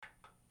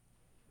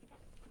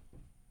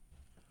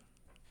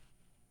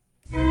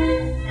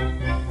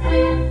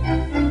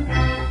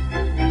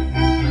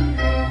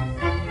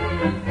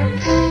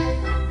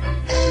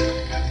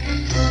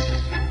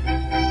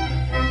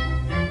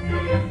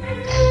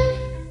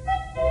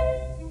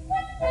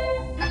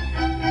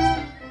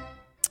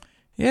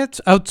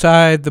It's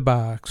Outside the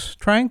Box,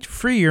 trying to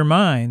free your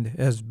mind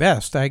as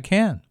best I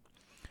can.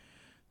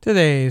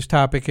 Today's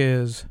topic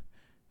is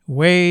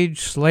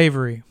wage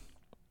slavery.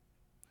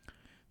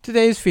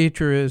 Today's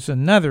feature is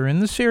another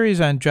in the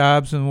series on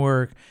jobs and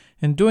work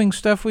and doing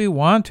stuff we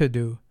want to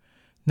do,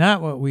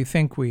 not what we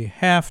think we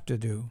have to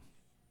do.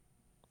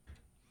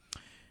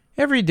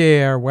 Every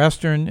day our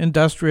Western,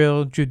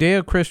 industrial,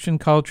 Judeo-Christian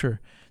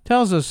culture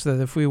tells us that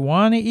if we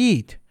want to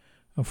eat,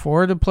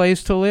 afford a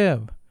place to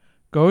live,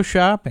 go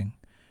shopping,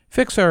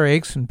 fix our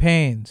aches and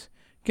pains,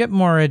 get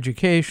more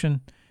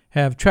education,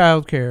 have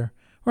childcare,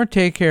 or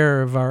take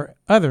care of our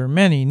other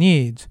many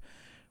needs,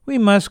 we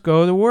must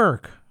go to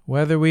work,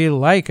 whether we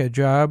like a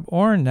job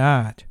or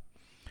not.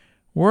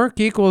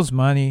 Work equals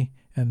money,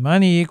 and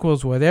money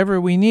equals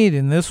whatever we need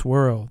in this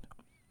world.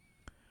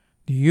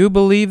 Do you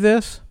believe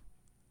this?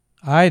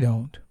 I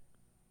don't.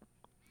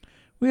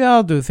 We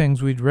all do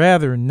things we'd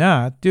rather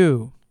not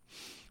do.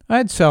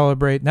 I'd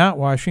celebrate not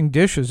washing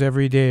dishes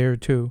every day or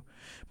two,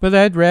 but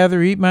I'd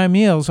rather eat my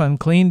meals on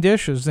clean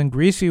dishes than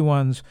greasy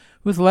ones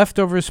with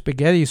leftover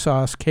spaghetti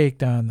sauce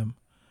caked on them.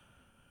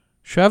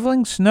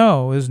 Shoveling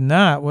snow is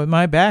not what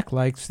my back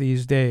likes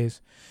these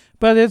days,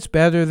 but it's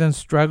better than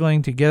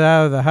struggling to get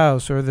out of the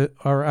house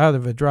or out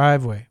of a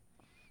driveway.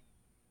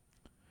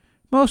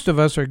 Most of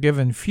us are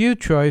given few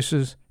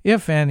choices,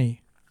 if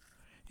any,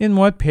 in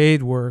what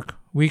paid work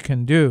we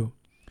can do.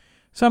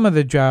 Some of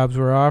the jobs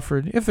we're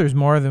offered, if there's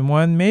more than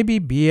one, may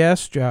be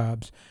BS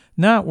jobs,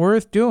 not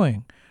worth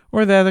doing,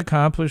 or that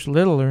accomplish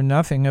little or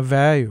nothing of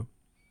value.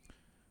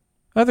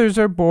 Others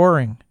are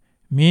boring,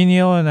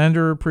 menial and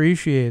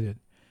underappreciated,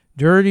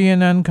 dirty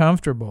and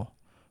uncomfortable,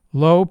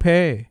 low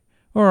pay,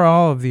 or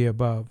all of the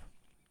above.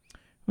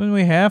 When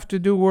we have to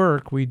do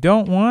work we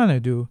don't want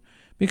to do,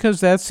 because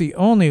that's the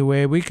only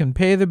way we can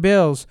pay the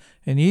bills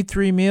and eat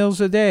 3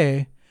 meals a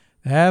day,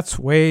 that's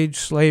wage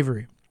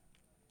slavery.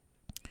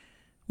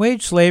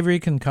 Wage slavery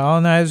can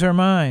colonize our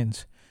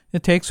minds.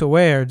 It takes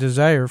away our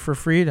desire for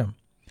freedom.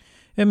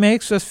 It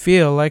makes us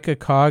feel like a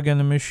cog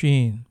in a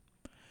machine.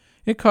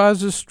 It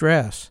causes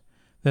stress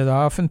that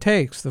often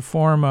takes the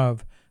form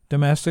of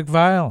domestic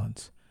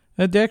violence,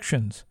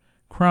 addictions,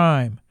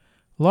 crime,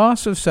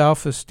 loss of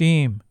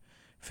self-esteem,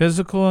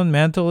 physical and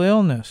mental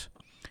illness,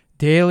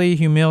 daily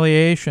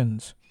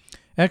humiliations,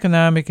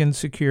 economic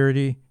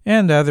insecurity,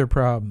 and other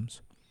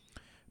problems.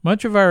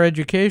 Much of our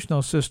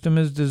educational system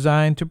is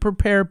designed to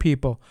prepare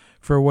people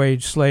for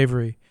wage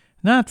slavery,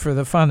 not for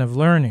the fun of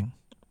learning.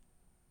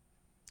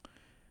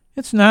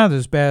 It's not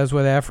as bad as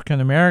what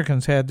African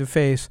Americans had to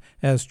face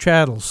as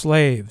chattel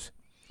slaves.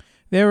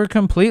 They were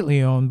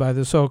completely owned by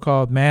the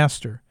so-called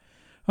master.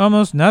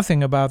 Almost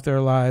nothing about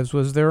their lives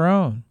was their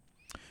own.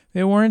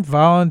 They weren't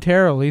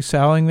voluntarily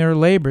selling their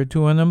labor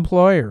to an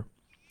employer.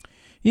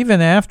 Even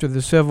after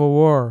the Civil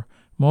War,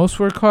 most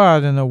were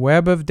caught in a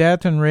web of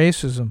debt and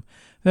racism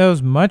that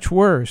was much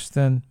worse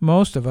than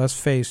most of us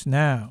face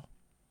now.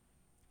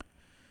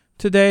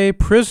 Today,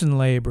 prison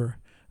labor,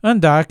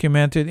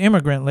 undocumented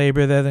immigrant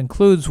labor that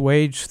includes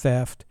wage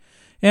theft,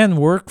 and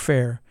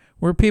workfare,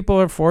 where people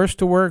are forced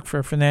to work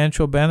for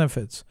financial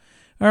benefits,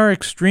 are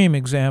extreme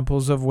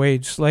examples of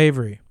wage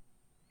slavery.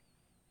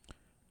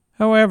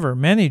 However,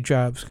 many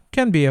jobs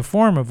can be a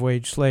form of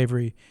wage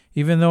slavery,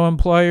 even though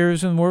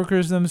employers and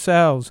workers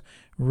themselves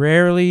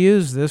rarely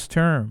use this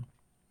term.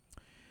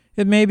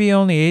 It may be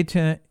only 8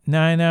 to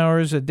 9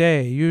 hours a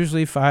day,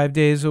 usually 5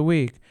 days a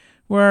week,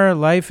 where our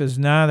life is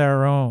not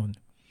our own.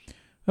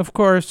 Of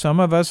course, some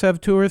of us have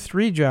 2 or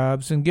 3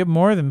 jobs and give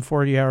more than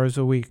 40 hours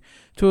a week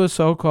to a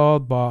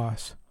so-called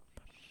boss.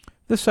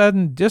 The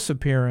sudden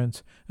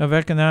disappearance of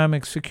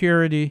economic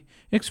security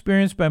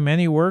experienced by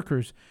many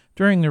workers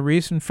during the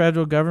recent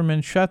federal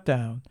government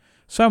shutdown,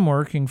 some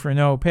working for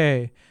no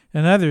pay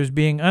and others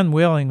being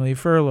unwillingly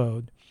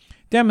furloughed,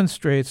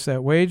 demonstrates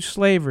that wage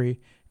slavery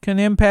can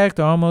impact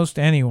almost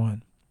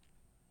anyone.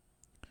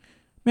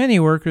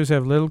 Many workers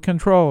have little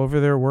control over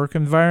their work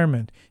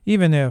environment,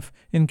 even if,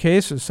 in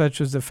cases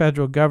such as the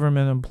federal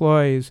government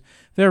employees,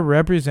 they're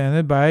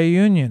represented by a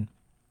union.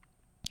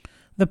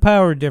 The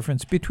power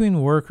difference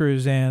between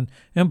workers and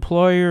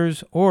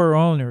employers or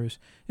owners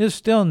is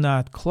still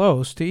not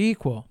close to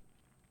equal.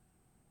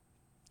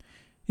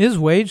 Is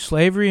wage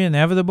slavery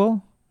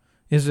inevitable?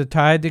 Is it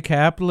tied to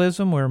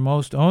capitalism, where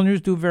most owners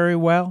do very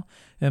well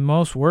and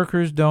most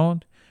workers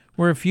don't,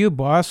 where a few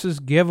bosses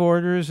give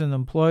orders and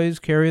employees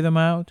carry them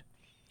out?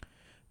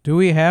 Do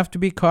we have to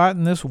be caught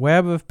in this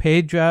web of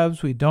paid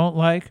jobs we don't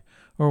like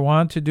or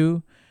want to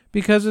do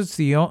because it's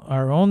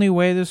our only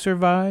way to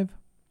survive?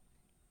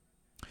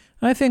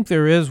 I think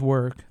there is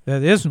work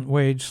that isn't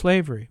wage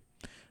slavery.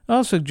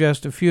 I'll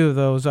suggest a few of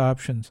those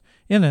options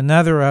in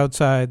another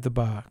Outside the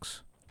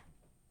Box.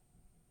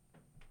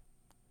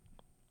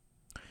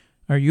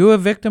 Are you a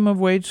victim of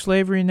wage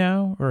slavery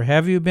now, or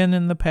have you been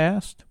in the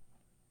past?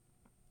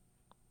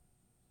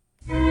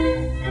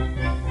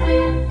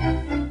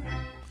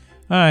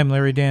 I'm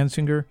Larry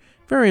Dansinger,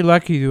 very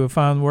lucky to have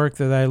found work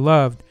that I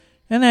loved,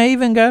 and I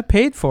even got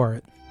paid for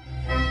it.